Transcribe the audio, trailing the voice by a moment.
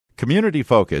Community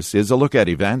Focus is a look at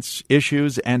events,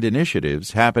 issues, and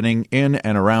initiatives happening in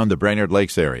and around the Brainerd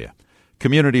Lakes area.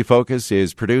 Community Focus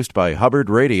is produced by Hubbard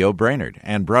Radio Brainerd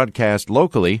and broadcast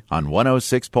locally on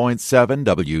 106.7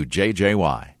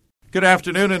 WJJY. Good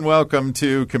afternoon and welcome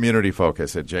to Community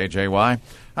Focus at JJY.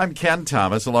 I'm Ken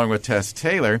Thomas along with Tess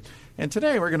Taylor, and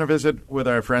today we're going to visit with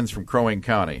our friends from Crow Wing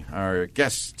County. Our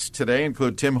guests today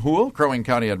include Tim Houle, Crow Wing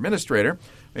County Administrator.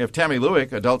 We have Tammy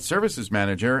Lewick, Adult Services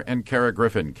Manager, and Kara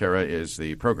Griffin. Kara is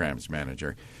the Programs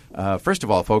Manager. First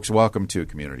of all, folks, welcome to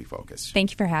Community Focus.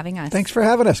 Thank you for having us. Thanks for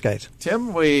having us, guys.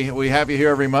 Tim, we have you here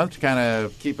every month to kind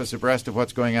of keep us abreast of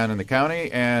what's going on in the county.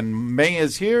 And May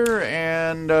is here,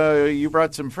 and you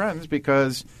brought some friends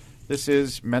because this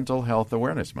is Mental Health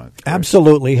Awareness Month. Correct?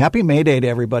 Absolutely. Happy May Day to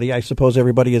everybody. I suppose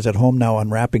everybody is at home now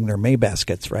unwrapping their May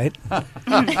baskets, right?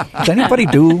 Does anybody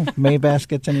do May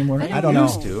baskets anymore? I don't know.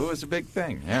 Used to. It was a big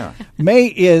thing, yeah. May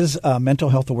is Mental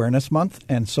Health Awareness Month,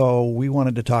 and so we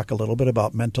wanted to talk a little bit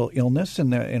about mental illness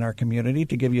in our community.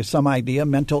 To give you some idea,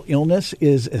 mental illness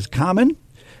is as common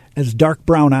as dark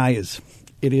brown eyes.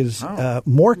 It is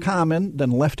more common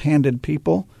than left-handed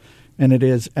people, and it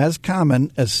is as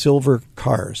common as silver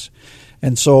cars.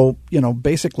 And so,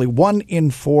 basically 1 in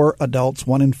 4 adults,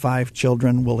 1 in 5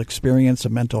 children will experience a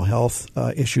mental health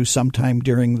issue sometime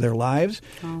during their lives.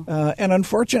 Oh. And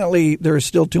unfortunately, there is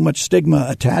still too much stigma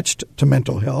attached to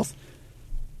mental health.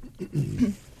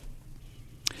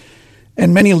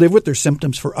 And many live with their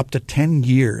symptoms for up to 10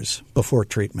 years before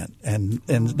treatment. And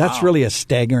that's really a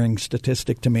staggering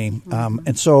statistic to me. Mm-hmm.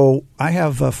 And so I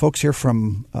have folks here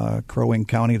from Crow Wing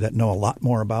County that know a lot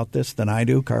more about this than I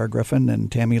do, Kara Griffin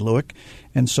and Tammy Lewick.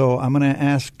 And so I'm going to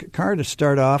ask Kara to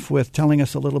start off with telling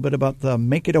us a little bit about the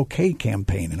Make It Okay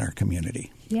campaign in our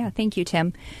community. Yeah, thank you,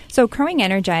 Tim. So Crow Wing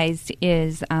Energized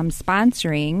is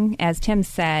sponsoring, as Tim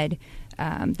said,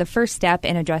 the first step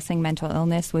in addressing mental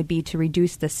illness would be to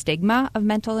reduce the stigma of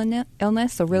mental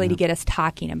illness, so really to get us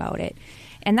talking about it.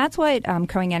 And that's what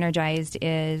Crow Wing Energized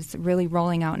is really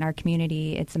rolling out in our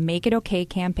community. It's a Make It Okay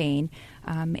campaign,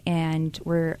 and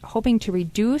we're hoping to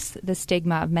reduce the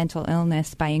stigma of mental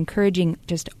illness by encouraging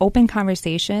just open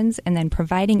conversations and then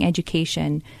providing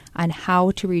education on how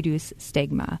to reduce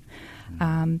stigma.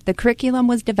 The curriculum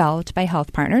was developed by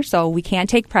Health Partners, so we can't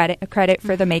take credit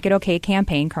for the Make It Okay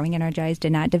campaign. Crow Wing Energized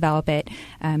did not develop it.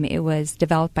 It was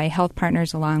developed by Health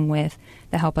Partners along with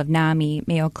the help of NAMI,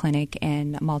 Mayo Clinic,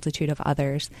 and a multitude of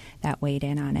others that weighed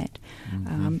in on it.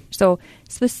 Mm-hmm. So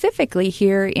specifically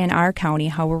here in our county,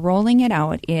 how we're rolling it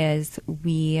out is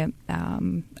we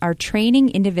are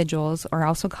training individuals, or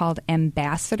also called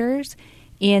ambassadors,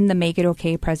 in the Make It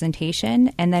Okay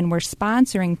presentation, and then we're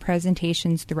sponsoring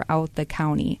presentations throughout the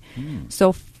county.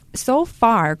 So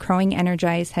far, Crow Wing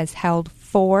Energized has held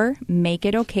 4 Make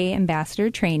It Okay ambassador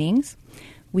trainings.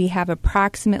 We have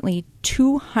approximately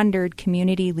 200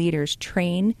 community leaders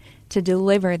trained to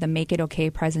deliver the Make It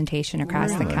Okay presentation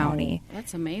across the county.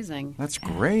 That's amazing. That's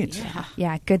great.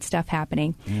 Yeah, good stuff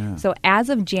happening. Yeah. So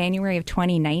as of January of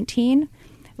 2019,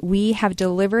 we have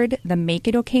delivered the Make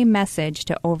It Okay message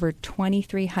to over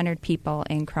 2,300 people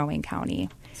in Crow Wing County.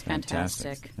 It's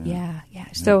fantastic. Yeah.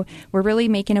 So we're really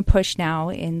making a push now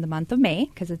in the month of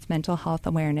May because it's Mental Health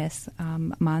Awareness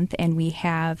Month, and we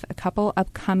have a couple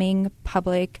upcoming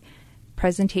public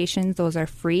presentations. Those are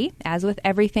free. As with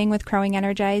everything with Crow Wing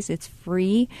Energized, it's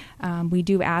free. We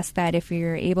do ask that if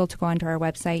you're able to go onto our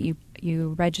website, you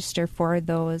register for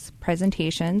those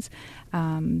presentations.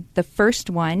 The first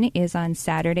one is on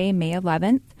Saturday, May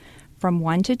 11th from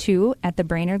 1 to 2 at the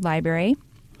Brainerd Library.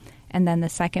 And then the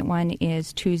second one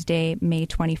is Tuesday, May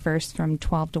 21st from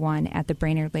 12 to 1 at the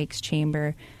Brainerd Lakes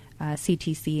Chamber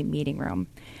CTC meeting room.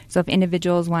 So if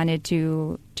individuals wanted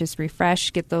to just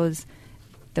refresh, get those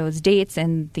dates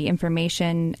and the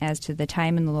information as to the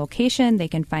time and the location, they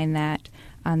can find that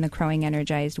on the Crow Wing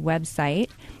Energized website.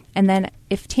 And then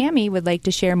if Tammy would like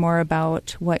to share more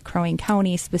about what Crow Wing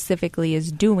County specifically is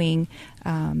doing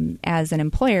as an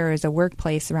employer, as a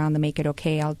workplace around the Make It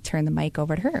Okay, I'll turn the mic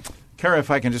over to her. Kara, if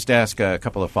I can just ask a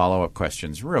couple of follow-up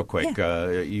questions real quick.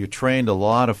 Yeah. You trained a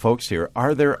lot of folks here.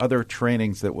 Are there other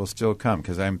trainings that will still come?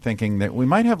 Because I'm thinking that we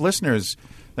might have listeners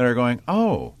that are going,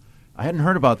 I hadn't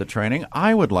heard about the training.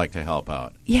 I would like to help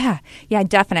out. Yeah,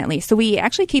 definitely. So we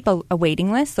actually keep a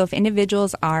waiting list. So if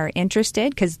individuals are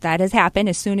interested, because that has happened,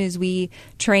 as soon as we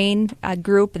train a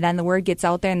group, then the word gets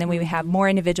out there, and then we have more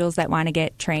individuals that want to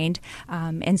get trained.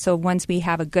 And so once we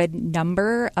have a good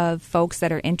number of folks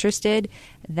that are interested,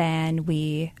 then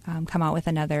we come out with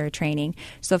another training.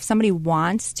 So if somebody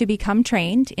wants to become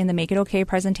trained in the Make It Okay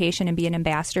presentation and be an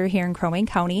ambassador here in Crow Wing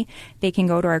County, they can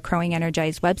go to our Crow Wing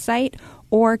Energized website,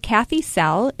 Or Kathy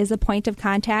Sell is a point of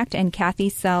contact, and Kathy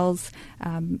Sell's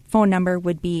phone number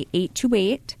would be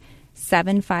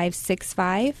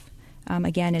 828-7565.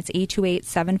 Again, it's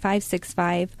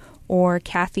 828-7565, or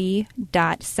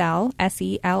Kathy.Sell,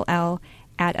 S-E-L-L,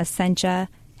 at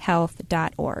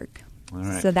essentiahealth.org. All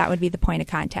right. So that would be the point of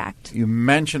contact. You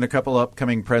mentioned a couple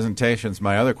upcoming presentations.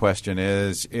 My other question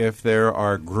is if there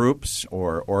are groups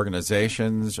or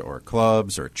organizations or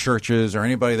clubs or churches or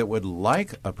anybody that would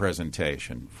like a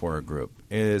presentation for a group,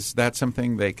 is that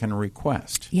something they can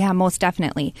request? Yeah, most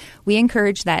definitely. We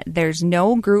encourage that there's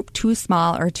no group too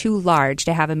small or too large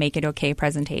to have a Make It Okay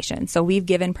presentation. So we've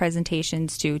given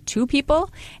presentations to 2 people,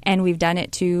 and we've done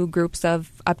it to groups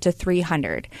of up to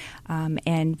 300.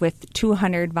 And with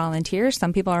 200 volunteers,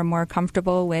 some people are more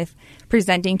comfortable with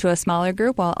presenting to a smaller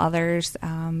group, while others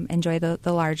enjoy the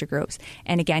larger groups.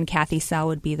 And again, Kathy Sell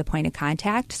would be the point of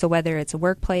contact. So whether it's a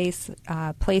workplace,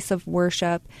 place of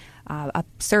worship, a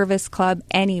service club,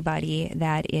 anybody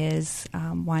that is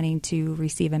wanting to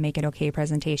receive a Make It Okay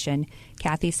presentation,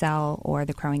 Kathy Sell or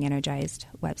the Crowing Energized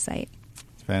website.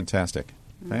 Fantastic.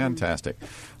 Fantastic.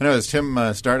 I know, as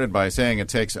Tim started by saying, it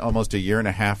takes almost a year and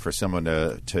a half for someone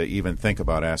to even think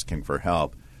about asking for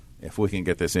help. If we can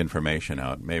get this information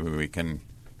out, maybe we can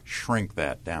shrink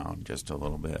that down just a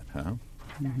little bit, huh?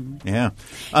 Mm-hmm. Yeah.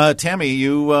 Tammy,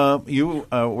 you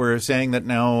were saying that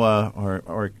now,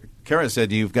 or Kara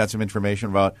said you've got some information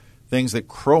about things that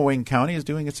Crow Wing County is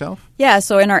doing itself? Yeah,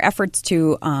 so in our efforts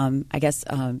to,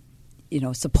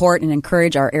 support and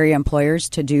encourage our area employers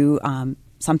to do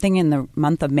something in the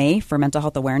month of May for mental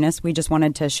health awareness, we just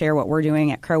wanted to share what we're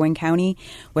doing at Crow Wing County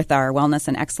with our Wellness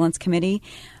and Excellence Committee.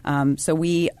 So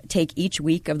we take each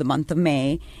week of the month of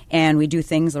May and we do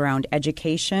things around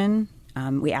education.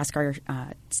 We ask our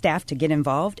staff to get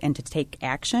involved and to take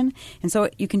action. And so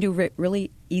you can do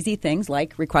really easy things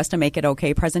like request a Make It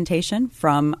Okay presentation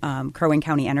from Crow Wing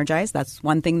County Energized. That's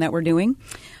one thing that we're doing.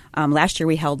 Last year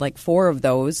we held like 4 of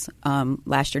those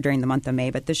last year during the month of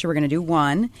May, but this year we're going to do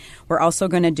 1. We're also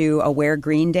going to do a Wear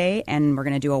Green Day, and we're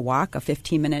going to do a walk, a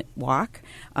 15-minute walk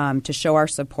to show our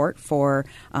support for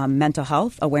mental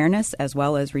health awareness as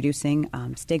well as reducing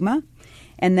stigma.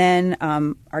 And then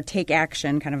our Take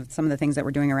Action, kind of some of the things that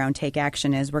we're doing around Take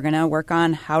Action is we're going to work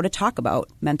on how to talk about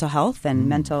mental health and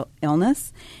mental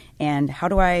illness. And how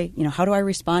do I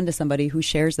respond to somebody who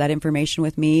shares that information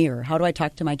with me, or how do I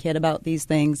talk to my kid about these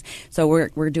things? So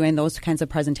we're doing those kinds of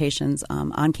presentations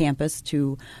on campus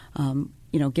to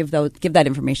give that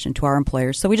information to our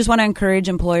employers. So we just want to encourage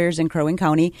employers in Crow Wing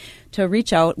County to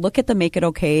reach out, look at the Make It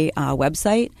Okay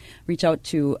website, reach out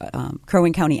to Crow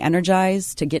Wing County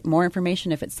Energize to get more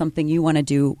information if it's something you want to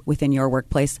do within your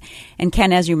workplace. And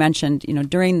Ken, as you mentioned,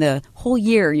 during the whole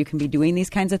year you can be doing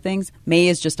these kinds of things. May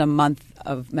is just a month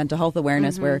of mental health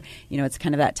awareness where, it's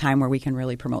kind of that time where we can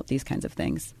really promote these kinds of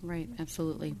things. Right,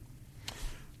 absolutely.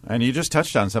 And you just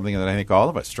touched on something that I think all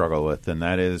of us struggle with, and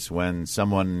that is when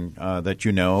someone that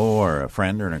you know or a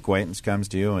friend or an acquaintance comes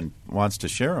to you and wants to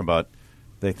share about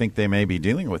they think they may be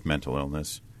dealing with mental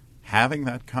illness. Having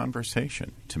that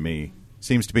conversation, to me,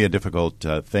 seems to be a difficult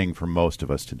thing for most of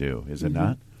us to do, is it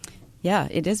not? Yeah,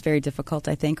 it is very difficult,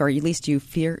 I think, or at least you're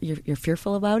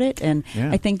fearful about it. And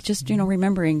I think just,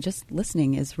 remembering, just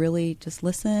listening is really just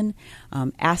listen,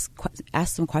 ask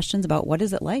some questions about what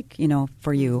is it like,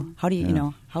 for you? How do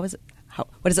you,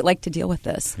 what is it like to deal with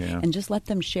this? Yeah. And just let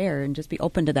them share and just be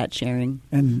open to that sharing.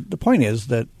 And the point is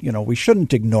that, we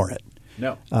shouldn't ignore it.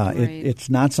 No. Right. It's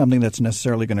not something that's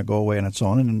necessarily going to go away on its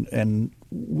own, and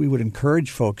we would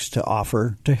encourage folks to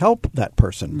offer to help that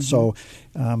person. So,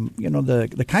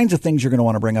 the kinds of things you're going to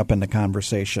want to bring up in the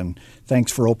conversation.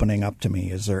 Thanks for opening up to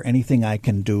me. Is there anything I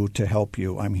can do to help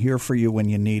you? I'm here for you when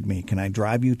you need me. Can I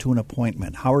drive you to an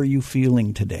appointment? How are you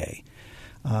feeling today?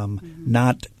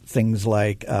 Not things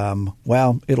like,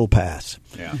 it'll pass.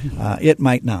 Yeah. It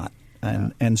might not.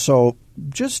 And so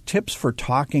just tips for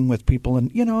talking with people.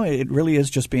 And, it really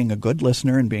is just being a good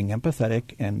listener and being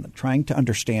empathetic and trying to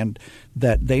understand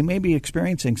that they may be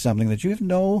experiencing something that you have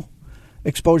no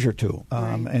exposure to.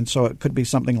 And so it could be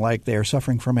something like they're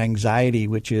suffering from anxiety,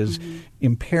 which is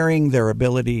impairing their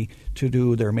ability to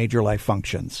do their major life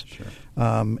functions. Sure.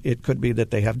 It could be that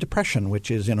they have depression,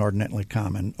 which is inordinately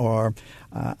common. Or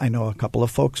I know a couple of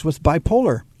folks with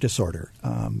bipolar disorder,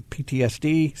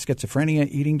 PTSD, schizophrenia,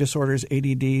 eating disorders,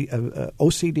 ADD,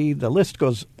 OCD. The list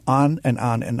goes on and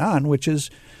on and on, which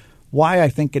is why I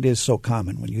think it is so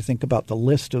common. When you think about the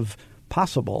list of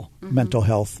possible mental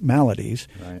health maladies,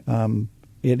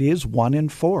 it is 1 in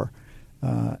 4.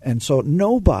 And so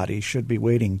nobody should be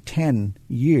waiting 10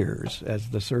 years, as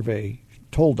the survey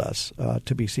told us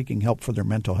to be seeking help for their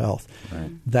mental health.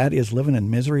 Right. That is living in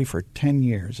misery for 10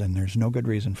 years, and there's no good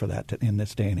reason for that in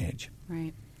this day and age.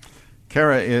 Right.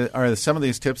 Kara, are some of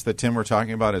these tips that Tim were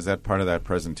talking about, is that part of that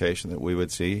presentation that we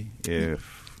would see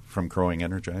from Crowing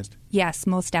Energized? Yes,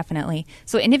 most definitely.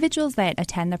 So individuals that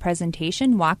attend the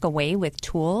presentation walk away with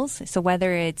tools. So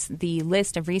whether it's the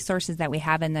list of resources that we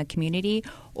have in the community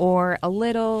or a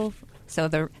little... So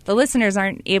the listeners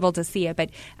aren't able to see it,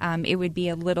 but it would be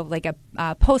a little like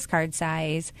a postcard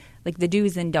size, like the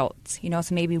do's and don'ts,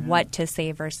 so maybe what to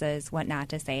say versus what not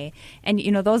to say. And,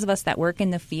 those of us that work in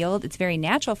the field, it's very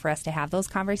natural for us to have those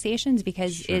conversations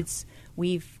because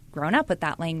we've grown up with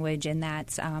that language and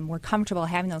that we're comfortable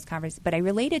having those conversations. But I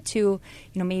relate it to,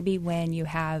 maybe when you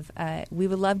have, we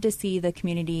would love to see the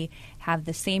community have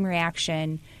the same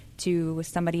reaction to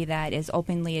somebody that is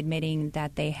openly admitting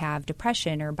that they have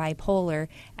depression or bipolar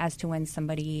as to when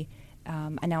somebody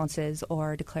announces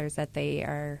or declares that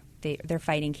they're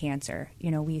fighting cancer.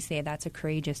 We say that's a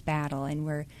courageous battle,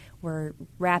 and we're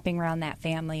wrapping around that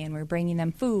family, and we're bringing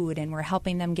them food, and we're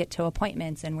helping them get to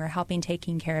appointments, and we're helping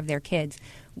taking care of their kids.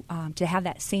 To have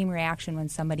that same reaction when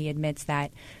somebody admits that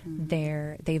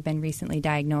they've been recently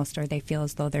diagnosed or they feel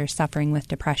as though they're suffering with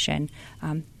depression,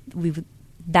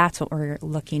 that's what we're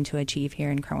looking to achieve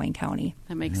here in Crow Wing County.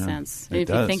 That makes sense. It if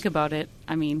does. you think about it,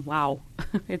 wow.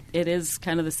 it is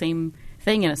kind of the same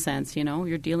thing in a sense,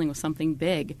 You're dealing with something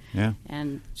big. Yeah.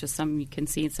 And just some you can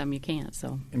see and some you can't.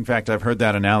 So, in fact, I've heard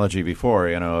that analogy before,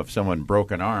 if someone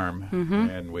broke an arm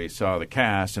and we saw the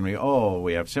cast and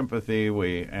we have sympathy,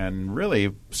 and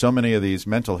really so many of these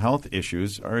mental health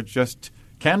issues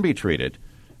can be treated.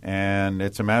 And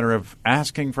it's a matter of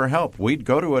asking for help. We'd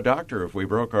go to a doctor if we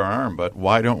broke our arm, but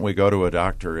why don't we go to a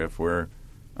doctor if we're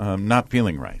not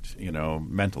feeling right,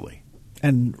 mentally?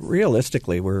 And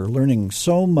realistically, we're learning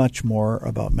so much more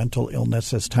about mental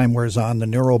illness as time wears on, the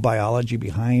neurobiology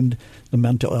behind the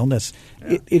mental illness.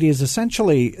 Yeah. It is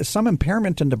essentially some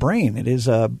impairment in the brain. It is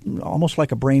almost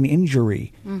like a brain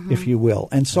injury, if you will.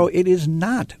 And so it is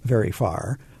not very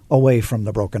far away from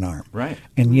the broken arm. Right.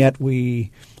 And yet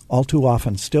we all too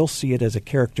often still see it as a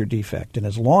character defect. And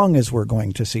as long as we're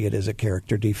going to see it as a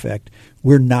character defect,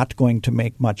 we're not going to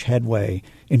make much headway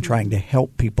in trying to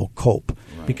help people cope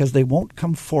because they won't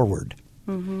come forward.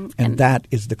 And that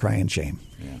is the crying shame.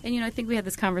 Yeah. And, I think we had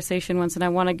this conversation once, and I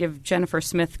want to give Jennifer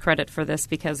Smith credit for this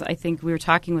because I think we were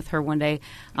talking with her one day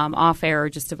off air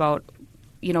just about,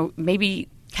 maybe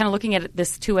kind of looking at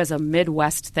this, too, as a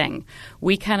Midwest thing.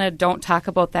 We kind of don't talk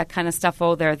about that kind of stuff.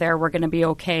 Oh, they're there. We're going to be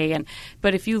okay.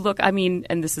 But if you look,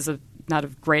 and this is not a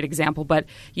great example, but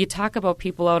you talk about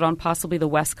people out on possibly the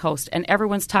West Coast, and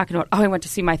everyone's talking about, I went to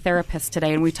see my therapist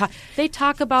today. And they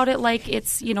talk about it like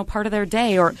it's, part of their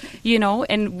day or,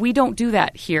 and we don't do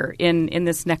that here in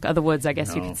this neck of the woods, I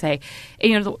guess you could say.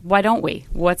 And, why don't we?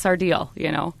 What's our deal?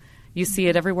 You see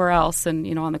it everywhere else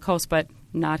and, on the coast, but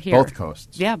not here. Both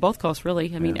coasts. Yeah, both coasts,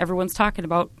 really. I mean, everyone's talking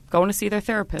about going to see their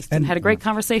therapist and had a great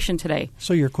conversation today.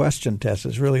 So your question, Tess,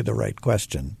 is really the right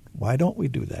question. Why don't we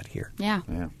do that here? Yeah.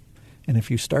 And if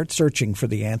you start searching for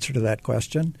the answer to that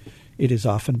question, it is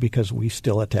often because we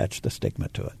still attach the stigma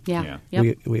to it. Yeah.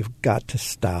 Yep. We've got to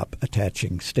stop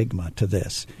attaching stigma to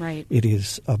this. Right. It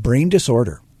is a brain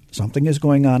disorder. Something is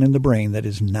going on in the brain that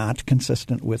is not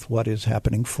consistent with what is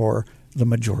happening for the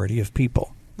majority of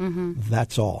people.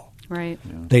 That's all. Right.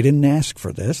 Yeah. They didn't ask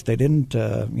for this. They didn't,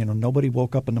 nobody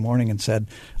woke up in the morning and said,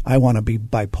 I want to be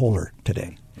bipolar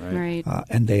today. Right.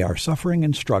 And they are suffering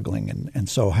and struggling. And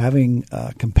so having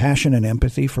compassion and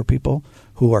empathy for people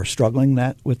who are struggling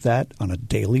with that on a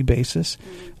daily basis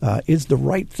is the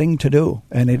right thing to do.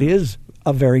 And it is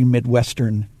a very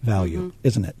Midwestern value,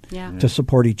 isn't it? Yeah. To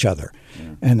support each other.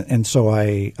 Yeah. And so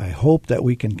I hope that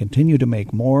we can continue to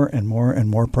make more and more and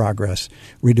more progress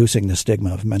reducing the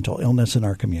stigma of mental illness in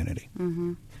our community.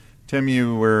 Tim,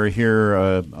 you were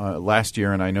here last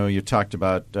year, and I know you talked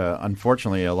about,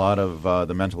 unfortunately, a lot of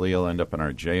the mentally ill end up in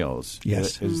our jails.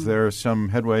 Yes. Is there some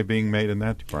headway being made in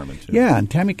that department, too? Yeah,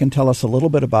 and Tammy can tell us a little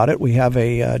bit about it. We have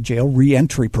a jail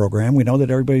reentry program. We know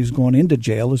that everybody who's going into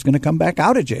jail is going to come back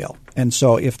out of jail. And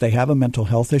so if they have a mental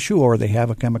health issue or they have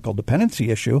a chemical dependency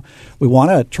issue, we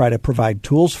want to try to provide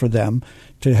tools for them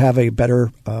to have a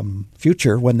better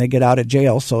future when they get out of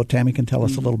jail. So Tammy can tell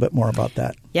us a little bit more about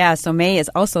that. Yeah, so May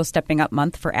is also Stepping Up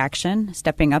Month for Action.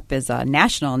 Stepping Up is a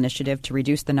national initiative to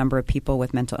reduce the number of people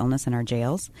with mental illness in our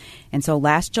jails. And so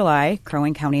last July, Crow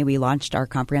Wing County, we launched our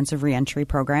comprehensive reentry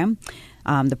program.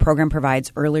 The program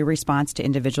provides early response to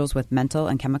individuals with mental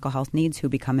and chemical health needs who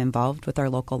become involved with our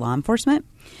local law enforcement.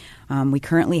 We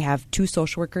currently have 2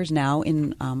 social workers now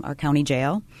in our county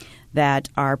jail. that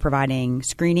are providing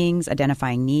screenings,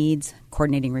 identifying needs,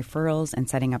 coordinating referrals, and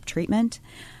setting up treatment.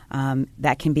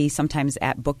 That can be sometimes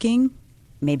at booking.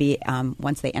 Maybe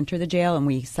once they enter the jail and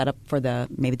we set up for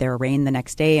maybe they're arraigned the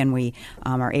next day, and we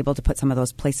are able to put some of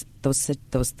those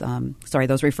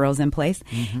referrals in place,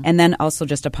 and then also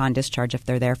just upon discharge if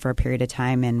they're there for a period of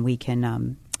time, and we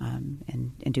can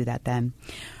and do that then.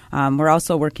 We're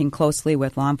also working closely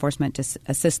with law enforcement to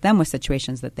assist them with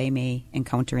situations that they may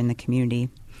encounter in the community.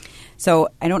 So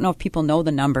I don't know if people know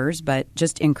the numbers, but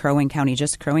just in Crow Wing County,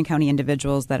 just Crow Wing County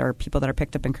individuals that are people that are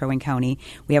picked up in Crow Wing County,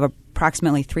 we have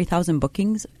approximately 3,000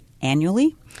 bookings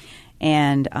annually.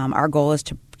 And our goal is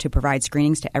to provide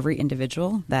screenings to every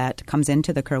individual that comes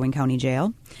into the Crow Wing County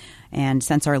Jail. And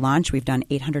since our launch, we've done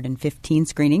 815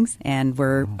 screenings, and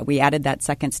we added that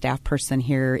second staff person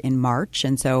here in March,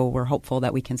 and so we're hopeful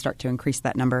that we can start to increase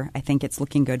that number. I think it's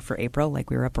looking good for April,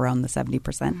 like we were up around the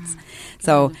 70%.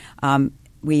 So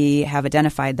we have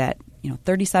identified that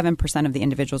 37% of the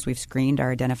individuals we've screened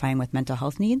are identifying with mental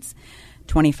health needs,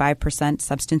 25%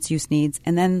 substance use needs,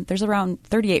 and then there's around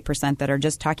 38% that are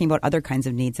just talking about other kinds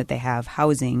of needs that they have: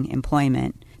 housing,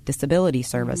 employment, disability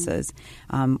services,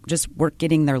 just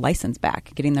getting their license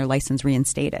back, getting their license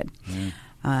reinstated.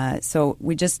 So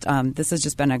we just this has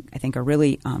just been, I think, a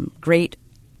really great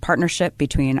partnership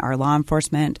between our law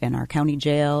enforcement and our county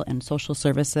jail and social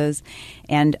services.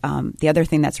 And the other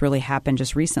thing that's really happened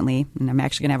just recently, and I'm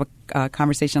actually going to have a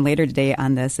conversation later today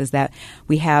on this, is that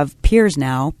we have peers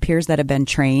that have been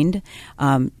trained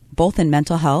both in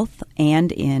mental health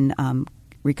and in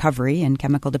recovery and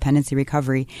chemical dependency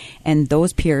recovery, and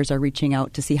those peers are reaching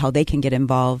out to see how they can get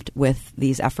involved with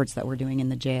these efforts that we're doing in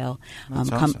the jail.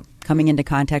 That's awesome. Coming into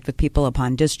contact with people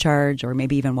upon discharge, or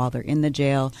maybe even while they're in the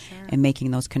jail, and making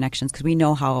those connections, because we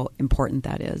know how important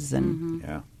that is. And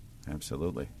yeah,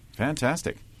 absolutely.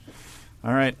 Fantastic.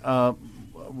 All right.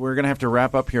 We're going to have to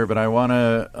wrap up here, but I want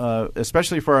to,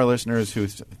 especially for our listeners who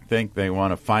think they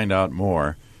want to find out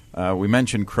more, we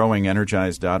mentioned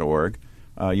crowingenergize.org.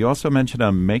 You also mentioned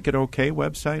a Make It Okay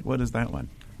website. What is that one?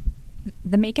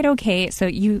 The Make It Okay, so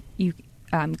you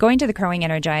going to the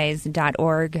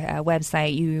crowingenergize.org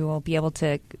website, you will be able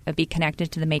to be connected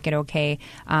to the Make It Okay.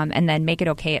 And then Make It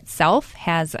Okay itself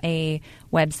has a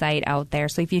website out there.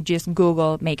 So if you just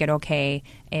Google Make It Okay,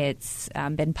 it's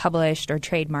been published or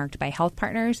trademarked by Health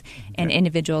Partners, and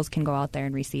individuals can go out there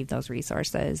and receive those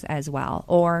resources as well.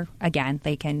 Or, again,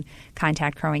 they can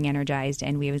contact Crow Wing Energized,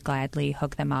 and we would gladly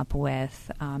hook them up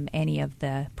with any of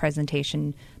the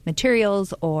presentation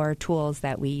materials or tools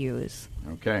that we use.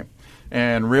 Okay.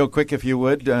 And real quick, if you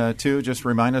would, too, just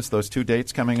remind us those 2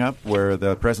 dates coming up where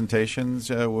the presentations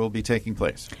will be taking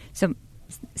place. So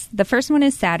the first one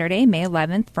is Saturday, May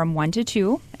 11th from 1 to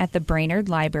 2 at the Brainerd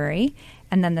Library.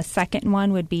 And then the second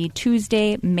one would be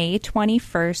Tuesday, May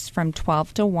 21st from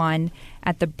 12 to 1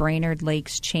 at the Brainerd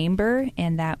Lakes Chamber,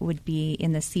 and that would be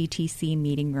in the CTC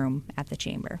meeting room at the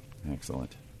Chamber.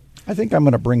 Excellent. I think I'm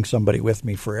going to bring somebody with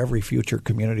me for every future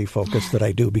community focus that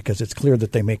I do, because it's clear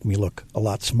that they make me look a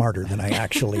lot smarter than I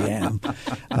actually am.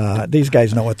 These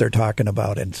guys know what they're talking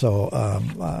about, and so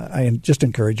I just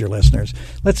encourage your listeners.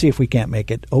 Let's see if we can't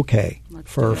make it okay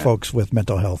for folks with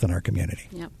mental health in our community.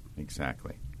 Yep.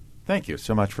 Exactly. Thank you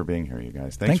so much for being here, you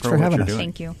guys. Thanks for what having you're us. doing.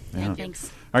 Thank you. Yeah.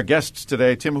 Thanks. Our guests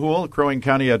today, Tim Houle, Crow Wing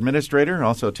County Administrator,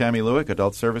 also Tammy Lewick,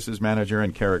 Adult Services Manager,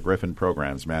 and Kara Griffin,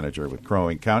 Programs Manager with Crow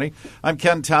Wing County. I'm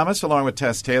Ken Thomas, along with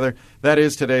Tess Taylor. That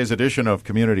is today's edition of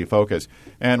Community Focus.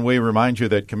 And we remind you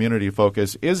that Community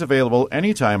Focus is available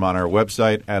anytime on our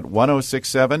website at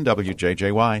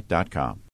 1067wjjy.com.